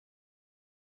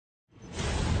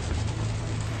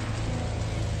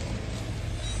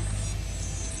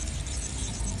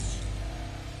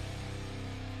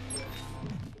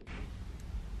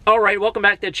Alright, welcome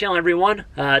back to the channel, everyone.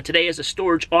 Today is a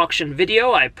storage auction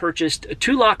video. I purchased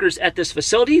 2 lockers at this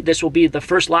facility. This will be the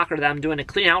first locker that I'm doing a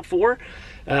clean out for.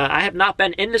 I have not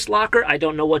been in this locker. I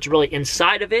don't know what's really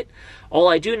inside of it. All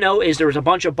I do know is there was a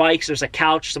bunch of bikes, there's a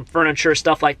couch, some furniture,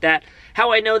 stuff like that.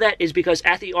 How I know that is because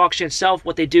at the auction itself,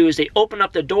 what they do is they open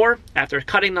up the door after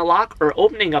cutting the lock or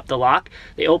opening up the lock.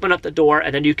 They open up the door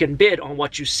and then you can bid on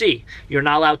what you see. You're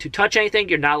not allowed to touch anything.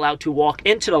 You're not allowed to walk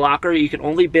into the locker. You can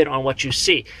only bid on what you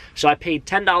see. So I paid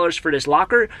 $10 for this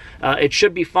locker. It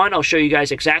should be fun. I'll show you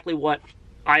guys exactly what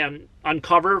I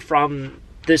uncover from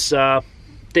this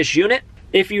unit.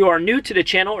 If you are new to the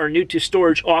channel or new to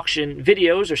storage auction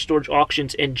videos or storage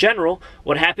auctions in general,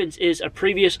 what happens is a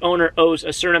previous owner owes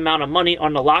a certain amount of money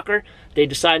on the locker. They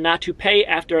decide not to pay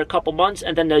after a couple months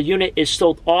and then the unit is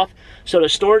sold off. So the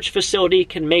storage facility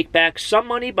can make back some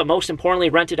money, but most importantly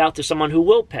rent it out to someone who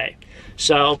will pay.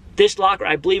 So this locker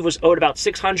I believe was owed about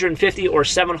 $650 or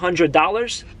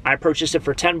 $700. I purchased it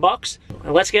for 10 bucks.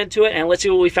 And let's get into it and let's see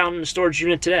what we found in the storage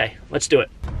unit today. Let's do it.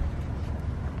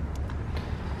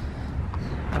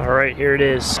 All right, here it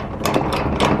is.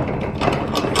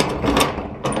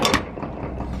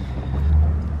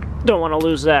 Don't want to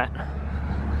lose that.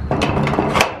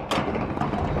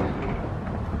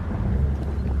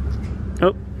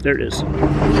 Oh, there it is.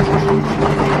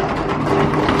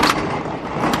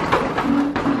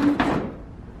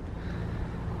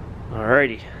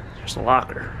 Alrighty, there's the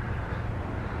locker.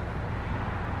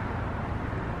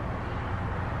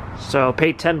 So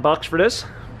paid 10 bucks for this.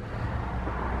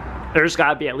 There's got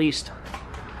to be at least,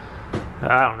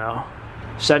 I don't know,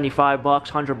 75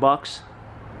 bucks, 100 bucks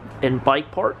in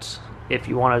bike parts. If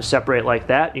you want to separate like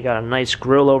that, you got a nice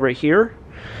grill over here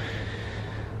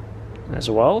as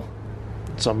well.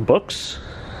 Some books.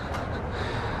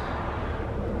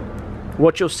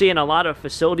 What you'll see in a lot of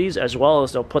facilities as well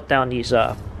is they'll put down these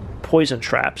poison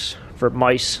traps for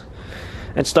mice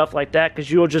and stuff like that,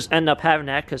 because you'll just end up having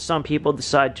that because some people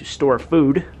decide to store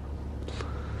food.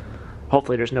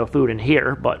 Hopefully there's no food in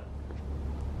here, but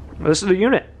this is the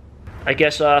unit. I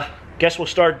guess we'll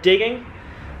start digging.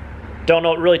 Don't know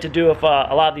what really to do with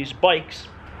a lot of these bikes,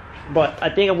 but I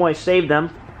think I'm going to save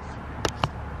them.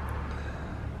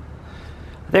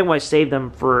 I think I'm going to save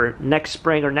them for next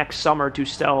spring or next summer to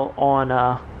sell on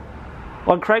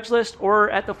Craigslist or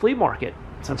at the flea market,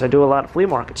 since I do a lot of flea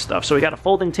market stuff. So we got a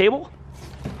folding table.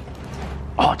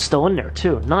 Oh, it's still in there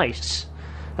too. Nice.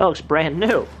 That looks brand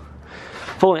new.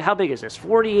 How big is this?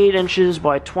 48 inches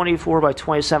by 24 by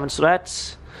 27, so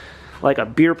that's like a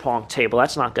beer pong table.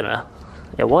 That's not gonna,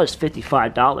 it was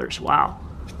 $55, wow.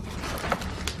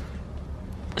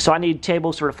 So I need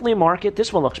tables for the flea market.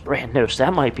 This one looks brand new, so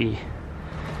that might be,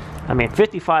 I mean,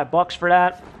 55 bucks for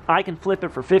that. I can flip it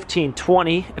for 15,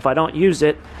 20 if I don't use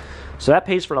it. So that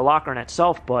pays for the locker in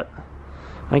itself, but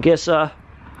I guess I'll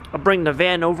bring the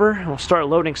van over and we'll start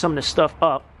loading some of this stuff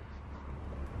up.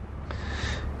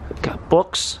 Got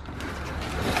books,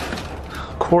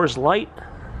 Coors Light,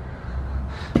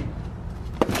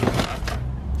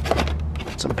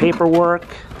 some paperwork.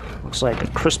 Looks like a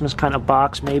Christmas kind of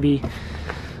box, maybe.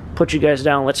 Put you guys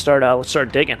down. Let's start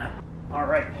digging. All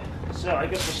right. So I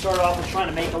guess we'll start off with trying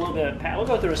to make a little bit of. We'll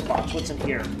go through this box. What's in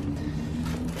here?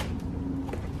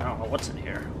 I don't know what's in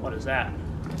here. What is that?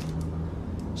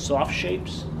 Soft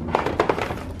shapes.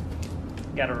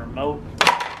 Got a remote.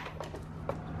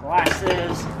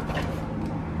 Glasses.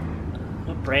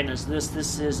 What brand is this?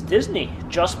 This is Disney.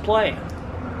 Just Play.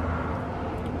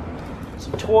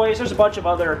 Some toys. There's a bunch of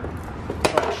other.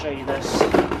 I'll show you this.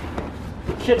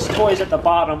 Kids' toys at the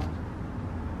bottom.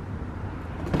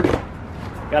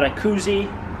 Got a koozie.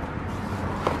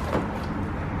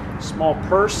 Small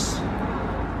purse.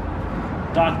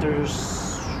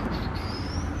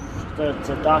 It's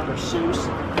a Dr.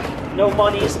 Seuss. No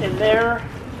money's in there.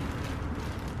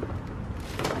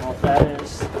 What that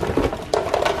is.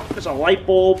 There's a light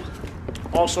bulb,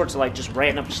 all sorts of like just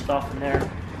random stuff in there.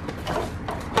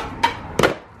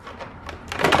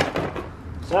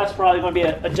 So that's probably going to be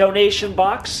a donation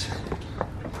box.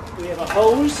 We have a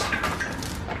hose.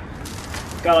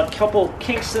 Got a couple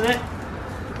kinks in it.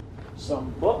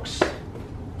 Some books.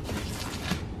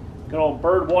 Good old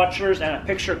bird watchers and a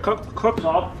picture cookbook.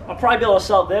 I'll probably be able to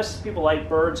sell this. People like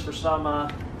birds for some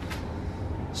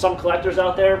collectors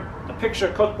out there. A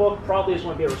picture cookbook probably is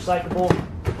going to be a recyclable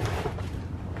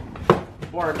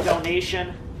or a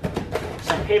donation.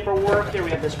 Some paperwork. Here we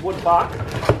have this wood box.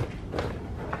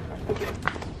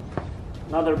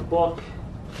 Another book.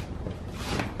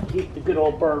 Keep the good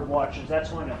old bird watchers. That's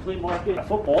going to flea market. A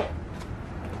football.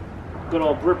 Good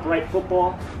old grip right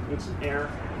football. Need some air.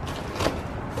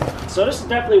 So this is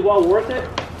definitely well worth it.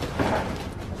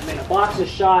 mean, a box is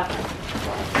shot.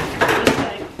 This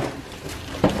thing,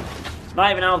 it's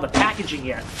not even out of the packaging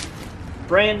yet.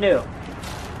 Brand new.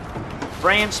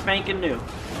 Brand spanking new.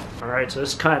 Alright, so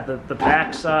this is kind of the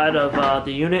back side of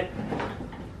the unit.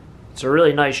 It's a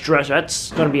really nice dresser.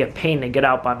 That's going to be a pain to get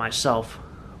out by myself.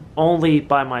 Only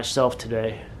by myself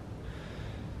today.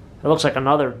 It looks like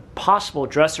another possible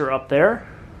dresser up there.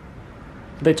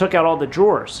 They took out all the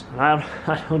drawers.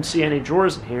 I don't see any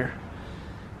drawers in here.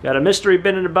 Got a mystery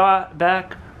bin in the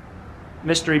back.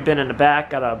 Mystery bin in the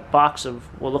back. Got a box of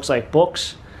what looks like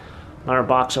books. Another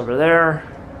box over there.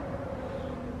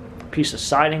 A piece of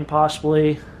siding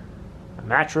possibly. A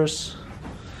mattress.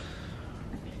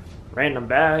 Random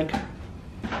bag.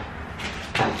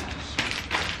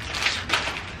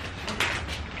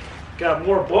 Got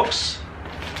more books.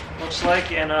 Looks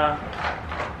like in a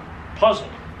puzzle.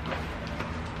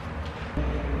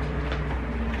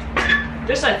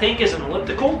 This, I think, is an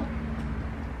elliptical.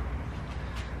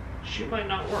 She might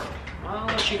not work. Well,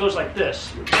 unless she goes like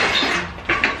this.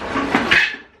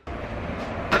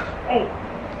 Oh!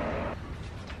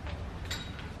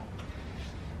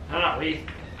 I don't know,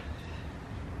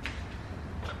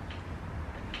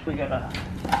 we got a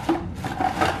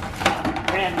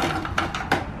random.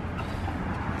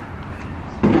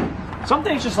 Some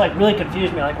things just like really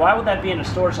confuse me. Like, why would that be in a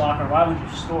storage locker? Why would you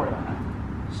store that?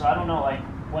 So I don't know. Like,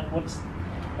 what's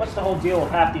the whole deal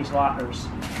with half these lockers?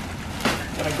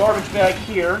 Got a garbage bag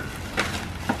here.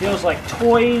 Feels like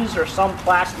toys or some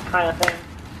plastic kind of thing.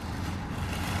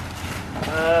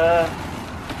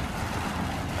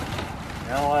 You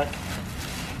know what?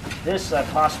 This I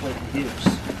possibly could use.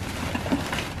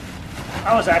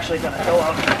 I was actually going to go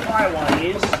out and buy one of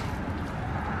these.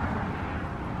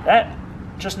 That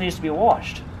just needs to be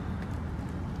washed.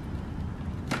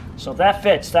 So if that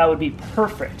fits, that would be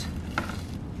perfect.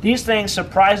 These things,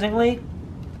 surprisingly,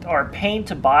 are a pain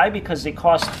to buy because they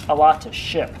cost a lot to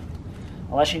ship.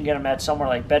 Unless you can get them at somewhere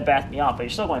like Bed Bath & Beyond, but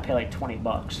you're still going to pay like 20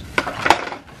 bucks.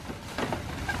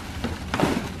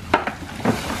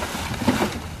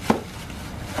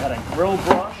 Got a grill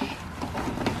brush.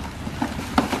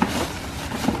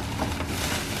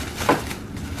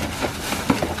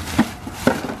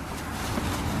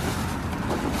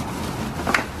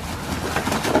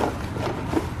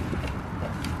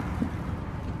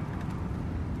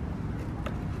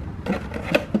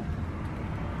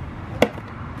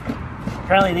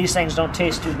 Apparently these things don't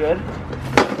taste too good.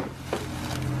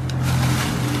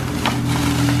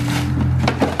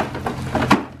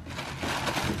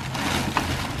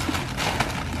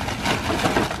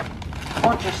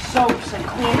 Bunch of soaps and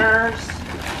cleaners.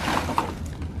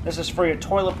 This is for your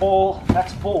toilet bowl.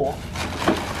 That's full.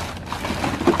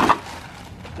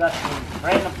 Got some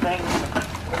random things.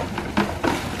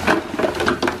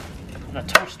 And a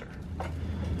toaster.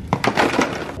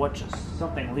 What, just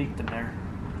something leaked in there.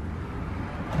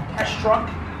 Cash truck.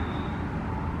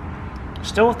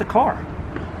 Still with the car.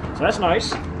 So that's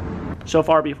nice. So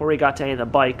far, before we got to any of the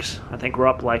bikes, I think we're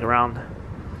up like around,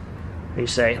 what do you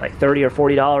say, like $30 or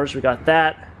 $40. We got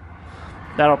that.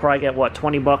 That'll probably get, what,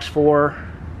 20 bucks for.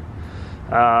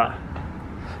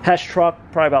 Hash truck,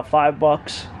 probably about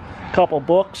 $5. Couple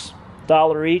books,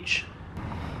 $1 each.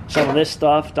 Some of this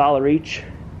stuff, $1 each.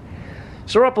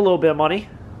 So we're up a little bit of money.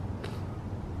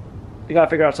 We gotta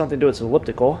figure out something to do with this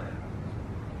elliptical.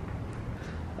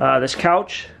 This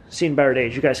couch, seen better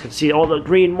days. You guys can see all the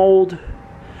green mold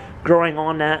growing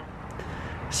on that.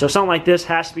 So something like this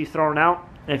has to be thrown out.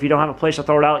 And if you don't have a place to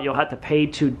throw it out, you'll have to pay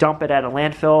to dump it at a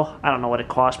landfill. I don't know what it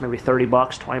costs, maybe 30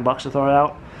 bucks, 20 bucks to throw it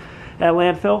out at a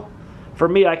landfill. For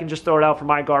me, I can just throw it out for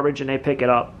my garbage and they pick it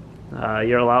up.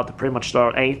 You're allowed to pretty much throw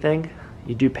out anything.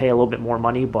 You do pay a little bit more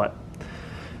money, but...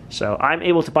 So I'm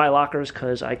able to buy lockers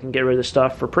because I can get rid of the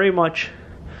stuff for pretty much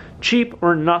cheap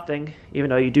or nothing,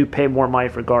 even though you do pay more money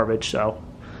for garbage. So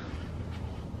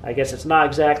I guess it's not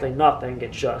exactly nothing,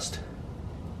 it's just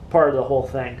part of the whole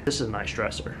thing. This is a nice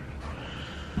dresser.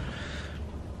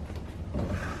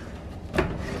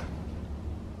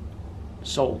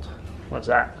 Sold. What's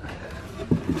that?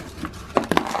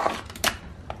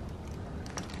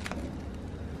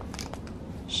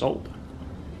 Sold.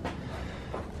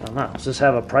 I don't know. Does this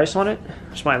have a price on it?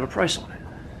 This might have a price on it.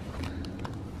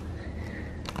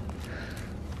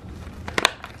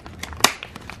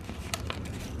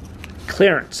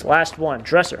 Clearance. Last one.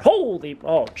 Dresser. Holy.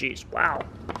 Oh, jeez. Wow.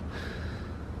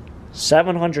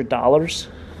 $700.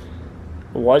 It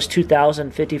was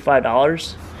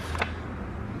 $2,055.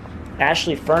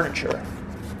 Ashley Furniture.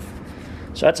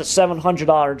 So that's a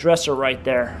 $700 dresser right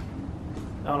there.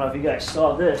 I don't know if you guys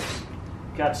saw this.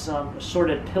 Got some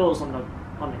assorted pills on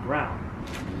the ground.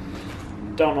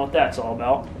 Don't know what that's all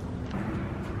about.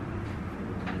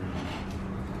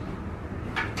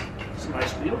 a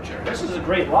nice wheelchair. This is a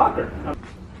great locker.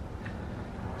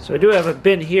 So I do have a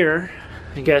bin here.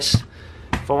 I guess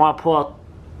if I want to pull out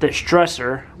this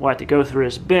dresser, we'll have to go through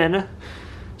this bin.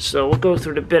 So we'll go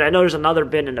through the bin. I know there's another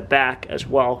bin in the back as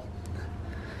well.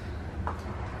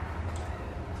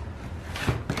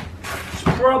 It's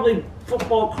probably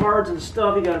football cards and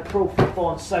stuff. You got a Pro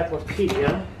Football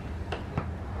Encyclopedia.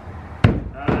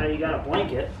 You got a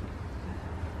blanket.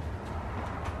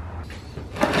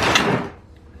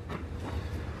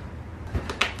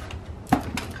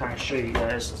 Kind of show you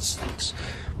guys. Let's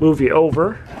move you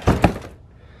over.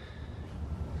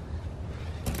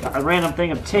 Got a random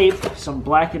thing of tape, some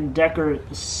Black & Decker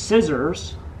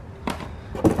scissors,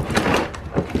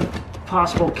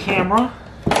 possible camera,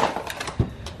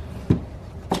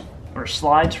 or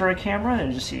slides for a camera.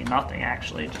 I just see nothing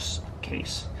actually, just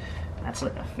case. That's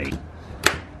like a fake.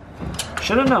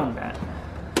 Should have known that.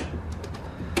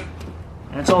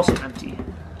 And it's also empty.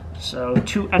 So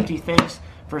 2 empty things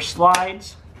for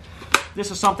slides. This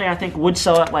is something I think would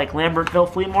sell at like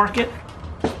Lambertville Flea Market.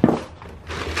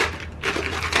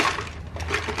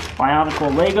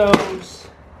 Bionicle Legos.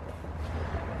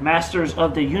 Masters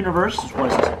of the Universe.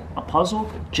 What is this? A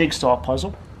puzzle? Jigsaw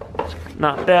puzzle.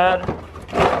 Not bad.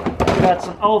 Got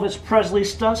some Elvis Presley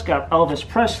stuff. Got Elvis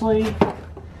Presley.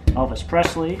 Elvis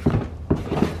Presley.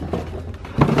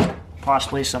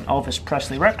 Possibly some Elvis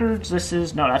Presley records. This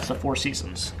is, no, that's the Four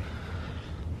Seasons.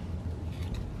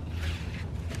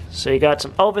 So you got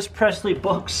some Elvis Presley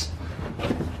books,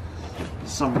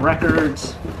 some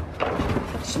records,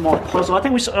 some more puzzle. I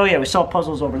think we saw, oh yeah, we saw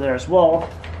puzzles over there as well.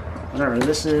 Whatever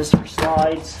this is, for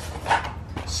slides,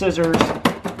 scissors,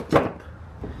 tape.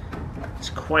 It's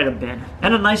quite a bin,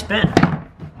 and a nice bin.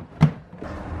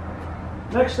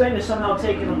 Next thing is somehow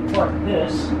taking apart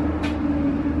this,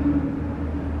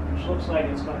 which looks like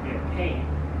it's going to be a pain.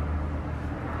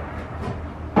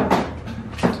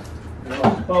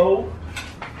 A bow.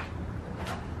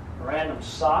 Random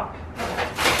sock.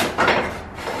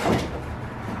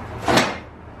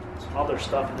 Some other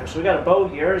stuff in there. So we got a bow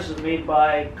here. This is made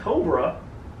by Cobra.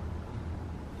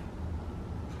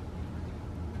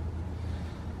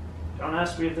 Don't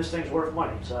ask me if this thing's worth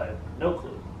money, so I have no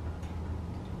clue.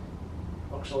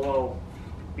 Looks a little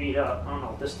beat up. I don't know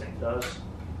what this thing does.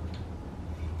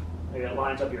 Maybe it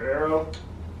lines up your arrow.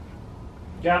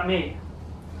 Got me.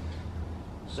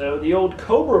 So the old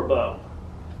Cobra bow.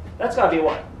 That's got to be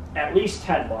what? At least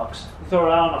 10 bucks. You throw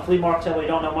it out on a flea market table you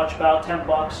don't know much about, 10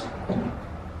 bucks.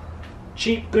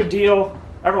 Cheap, good deal.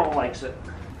 Everyone likes it.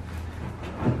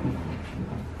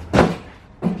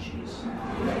 Jeez.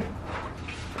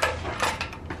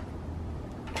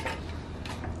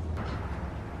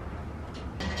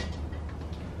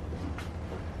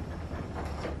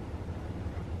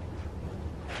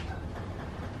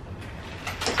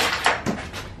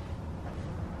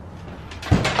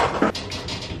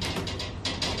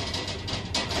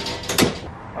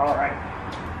 Alright,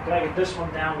 gotta get this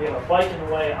one down. We have a bike in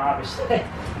the way, obviously.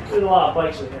 There's a lot of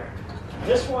bikes in here.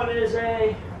 This one is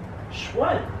a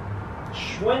Schwinn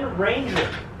Ranger.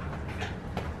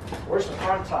 Where's the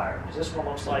front tire? Because this one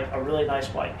looks like a really nice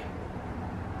bike.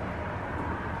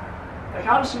 Like,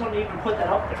 how does someone even put that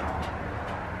up there?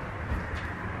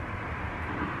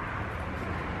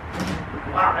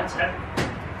 Wow, that's heavy.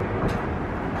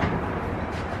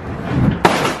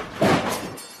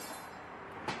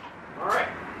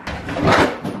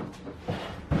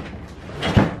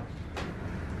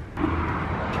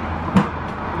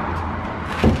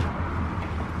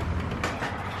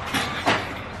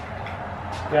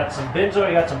 Got some bins over,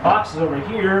 you got some boxes over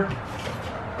here.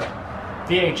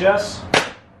 VHS.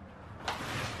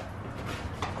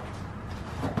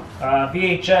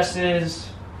 VHSs,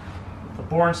 The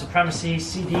Bourne Supremacy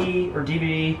CD or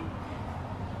DVD.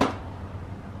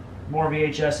 More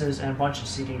VHSs and a bunch of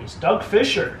CDs. Doug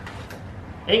Fisher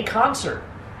in concert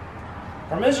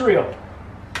from Israel.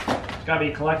 It's gotta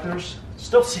be collectors.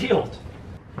 Still sealed.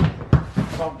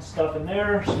 Some stuff in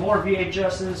there. Some more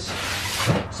VHSs.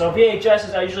 So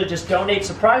VHSs I usually just donate.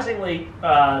 Surprisingly,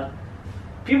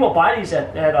 people buy these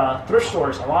at thrift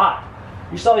stores a lot.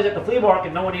 You saw these at the flea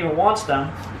market, no one even wants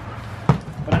them.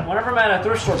 But whenever I'm at a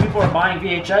thrift store, people are buying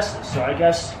VHSs, so I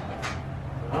guess,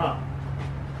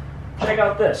 check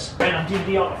out this. Random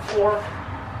DVD on the floor.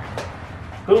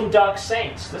 Boondock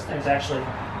Saints. This thing's actually,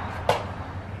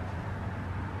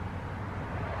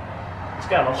 it's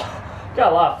got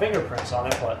a lot of fingerprints on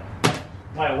it, but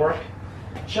might work.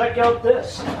 Check out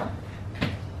this.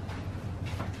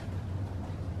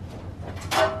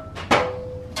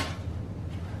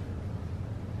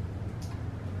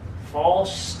 Fall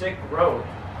Stick Road.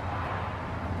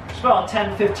 It's about a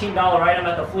 $10–15 item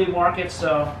at the flea market,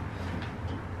 so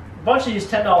a bunch of these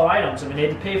 $10 items. I mean,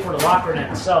 they pay for the locker in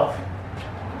itself.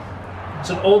 It's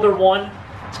an older one.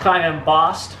 It's kind of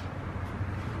embossed.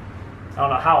 I don't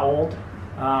know how old.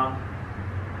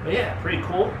 But yeah, pretty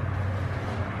cool.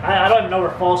 I don't even know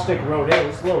where Fall Stick Road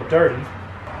is. It's a little dirty.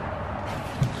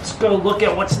 Let's go look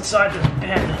at what's inside this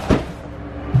bin.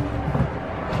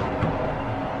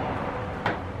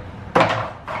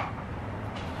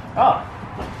 Oh.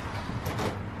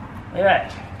 Look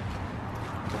at that.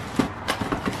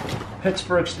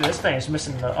 Pittsburgh's, this thing is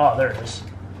missing the, oh, there it is.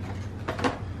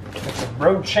 It's some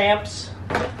Road Champs.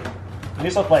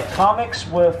 These look like comics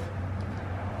with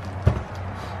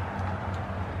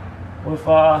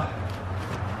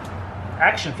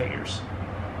action figures.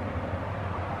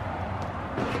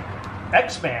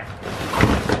 X-Man.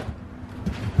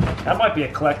 That might be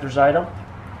a collector's item.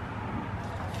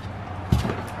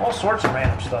 All sorts of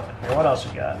random stuff in here. What else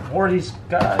we got? More of these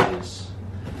guys.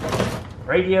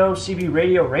 Radio, CB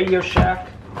Radio, Radio Shack.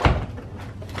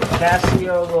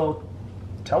 Casio, little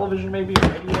television maybe,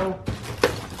 radio.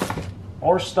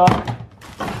 More stuff.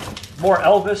 More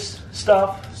Elvis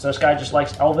stuff. So this guy just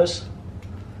likes Elvis.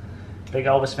 Big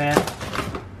Elvis fan.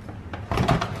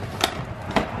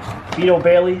 Vito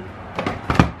Bailey.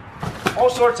 All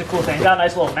sorts of cool things. Got a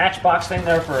nice little Matchbox thing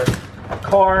there for a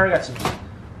car. Got some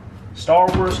Star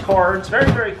Wars cards. Very,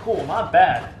 very cool. Not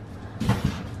bad.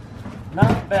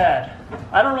 Not bad.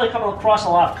 I don't really come across a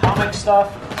lot of comic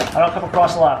stuff. I don't come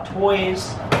across a lot of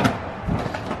toys.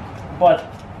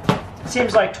 But it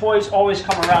seems like toys always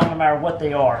come around no matter what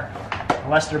they are.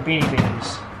 Unless they're Beanie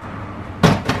Babies.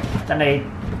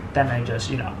 Then they just,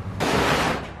 you know.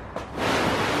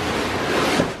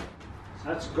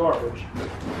 That's garbage.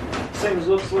 This thing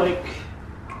looks like,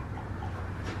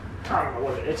 I don't know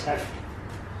what it is. It's heavy.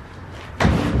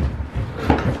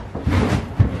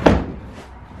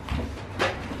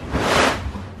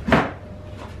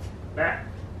 That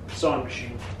sewing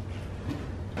machine.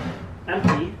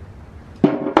 Empty.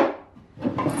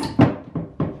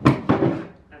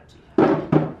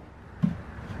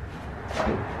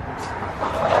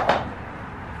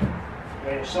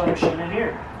 There's a sewing machine in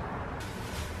here.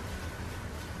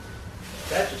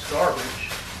 That's just garbage.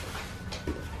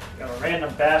 Got a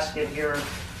random basket here.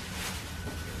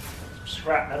 Some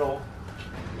scrap metal.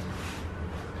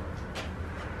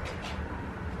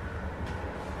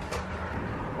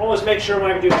 Always make sure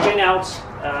when I do cleanouts,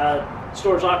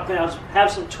 storage locker cleanouts,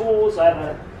 have some tools. I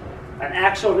have an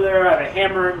axe over there. I have a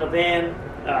hammer in the van.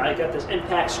 I got this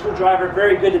impact screwdriver.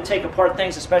 Very good to take apart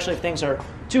things, especially if things are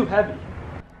too heavy.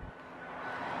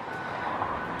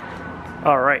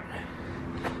 All right.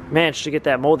 Managed to get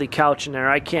that moldy couch in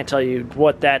there. I can't tell you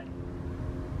what that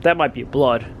might be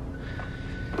blood.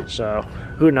 So,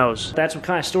 who knows? That's what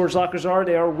kind of storage lockers are.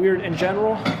 They are weird in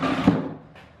general.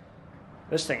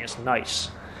 This thing is nice.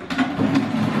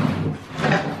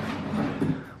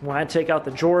 When I take out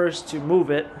the drawers to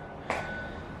move it,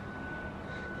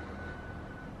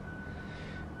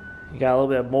 you got a little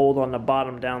bit of mold on the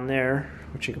bottom down there,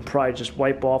 which you can probably just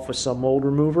wipe off with some mold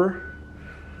remover.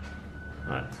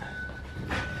 That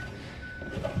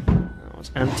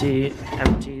one's empty,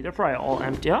 empty. They're probably all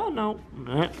empty. Oh, no.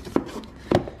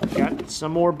 Got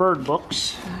some more bird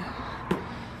books.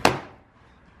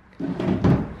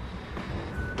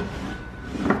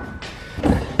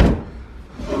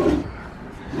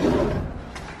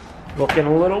 Looking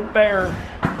a little bare.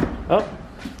 Oh.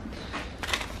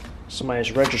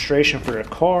 Somebody's registration for a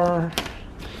car.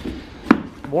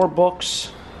 More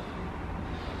books.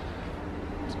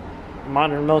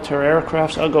 Modern military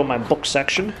aircrafts. I'll go in my book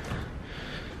section.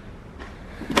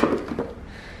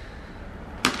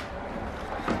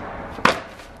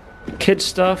 Kid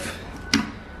stuff.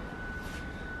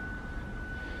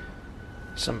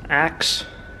 Some axe.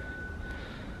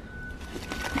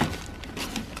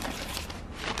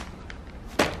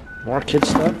 More kid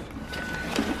stuff.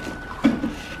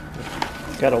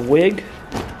 Got a wig.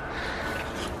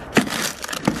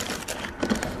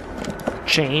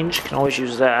 Change, can always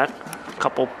use that.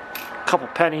 Couple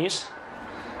pennies.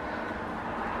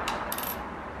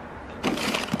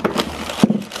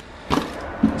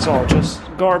 It's all just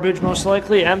garbage, most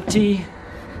likely. Empty.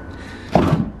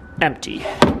 Empty.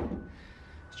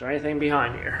 Is there anything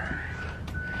behind here?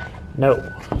 No.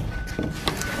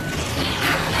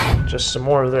 Just some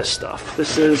more of this stuff.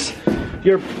 This is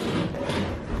your...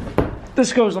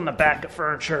 This goes on the back of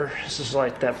furniture. This is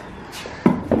like that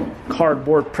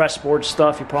cardboard, pressboard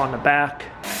stuff you put on the back.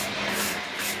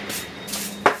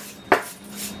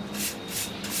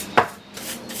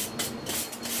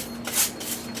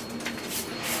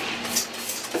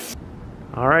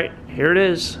 All right, here it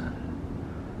is.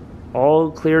 All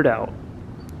cleared out.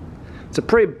 It's a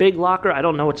pretty big locker. I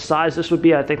don't know what size this would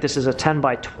be. I think this is a 10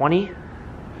 by 20.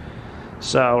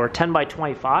 So, or 10 by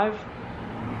 25.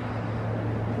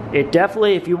 It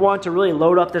definitely, if you want to really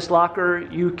load up this locker,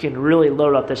 you can really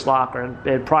load up this locker, and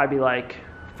it'd probably be like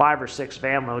 5 or 6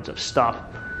 van loads of stuff.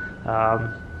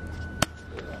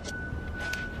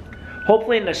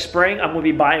 Hopefully in the spring, I'm going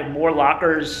to be buying more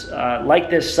lockers like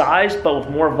this size, but with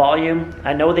more volume.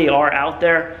 I know they are out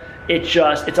there. It's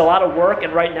a lot of work,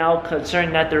 and right now,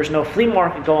 considering that there's no flea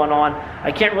market going on,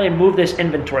 I can't really move this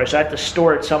inventory, so I have to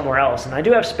store it somewhere else. And I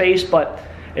do have space, but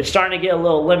it's starting to get a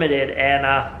little limited, and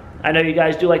I know you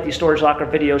guys do like these storage locker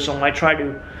videos, so I might try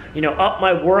to, up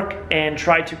my work and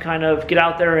try to kind of get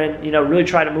out there and, really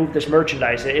try to move this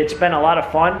merchandise. It's been a lot of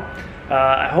fun.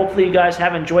 Hopefully you guys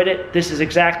have enjoyed it. This is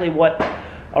exactly what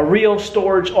a real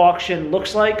storage auction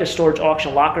looks like, a storage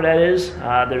auction locker that is.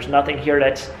 There's nothing here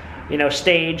that's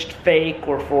staged, fake,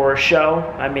 or for show.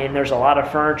 I mean, there's a lot of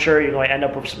furniture. You're going to end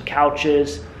up with some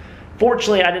couches.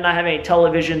 Fortunately, I did not have any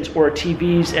televisions or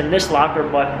TVs in this locker,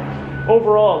 but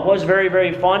overall, it was very,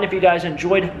 very fun. If you guys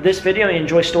enjoyed this video and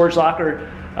enjoy storage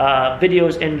locker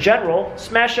videos in general,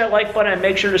 smash that like button and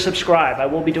make sure to subscribe. I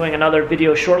will be doing another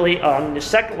video shortly on the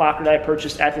second locker that I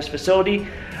purchased at this facility.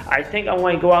 I think I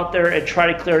want to go out there and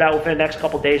try to clear it out within the next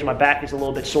couple days. My back is a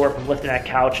little bit sore from lifting that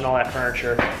couch and all that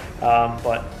furniture.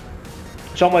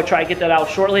 So I'm going to try to get that out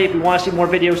shortly. If you want to see more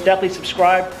videos, definitely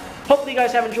subscribe. Hopefully you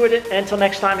guys have enjoyed it. And until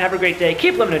next time, have a great day.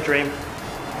 Keep living a dream.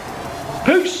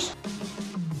 Peace!